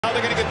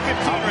they're going to get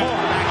 15 rounds.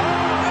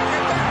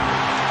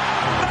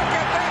 Look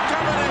at that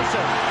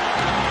combination.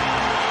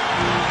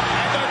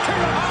 And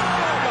Arturo.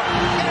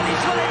 And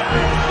he's laid out.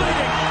 He's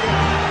bleeding.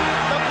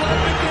 The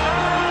blood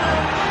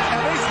begins.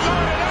 And he's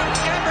loaded up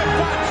every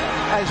punch.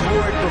 As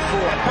Ward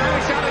before.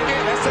 Body shot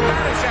again. That's a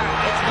body shot.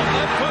 It's the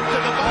left hook to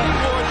the body,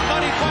 Ward's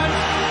money punch.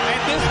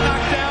 And this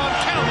knockdown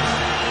counts.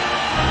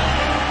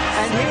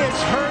 And he is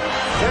hurt.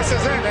 This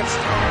is it. It's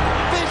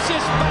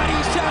Vicious body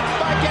shots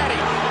by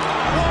Gatti.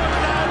 Ward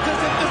nods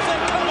as if to say,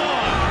 come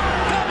on.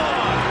 Come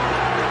on.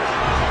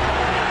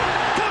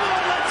 Come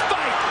on, let's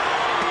fight.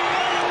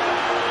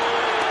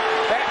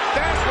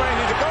 that's where he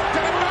needs to go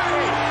to the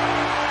body.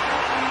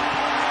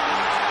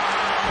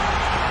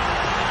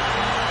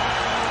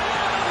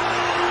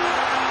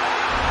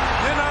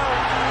 You know,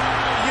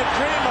 you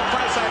dream of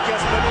fights like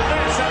this, but you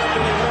very seldom do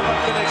you live up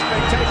to the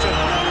expectation.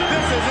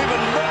 This is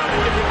even more than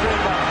you can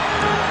dream of.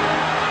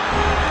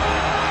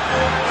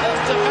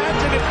 Just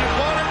imagine if you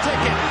bought a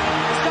ticket.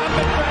 Stop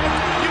it, Frank.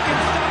 You can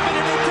stop it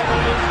any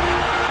time.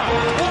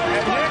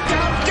 And here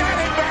comes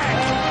Gatti back.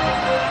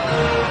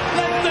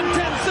 Less than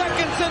 10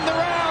 seconds in the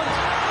round.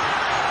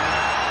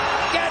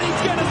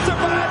 Gatti's going to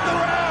survive the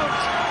round.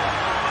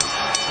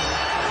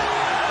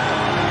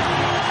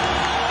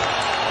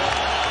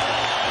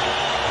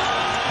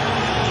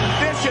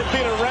 This should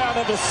be the round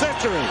of the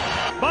century.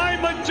 By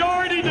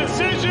majority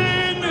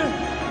decision,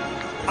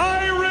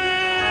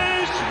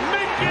 Irish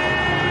Mickey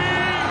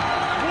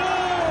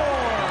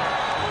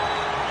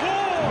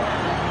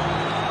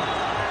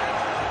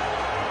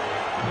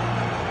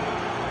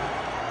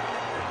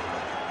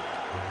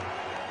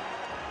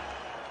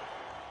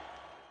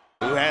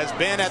Who has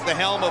been at the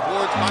helm of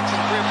Ward's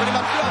boxing career pretty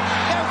much.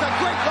 There's a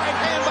great right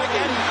hand by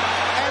Gatti.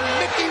 And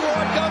Mickey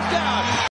Ward goes down.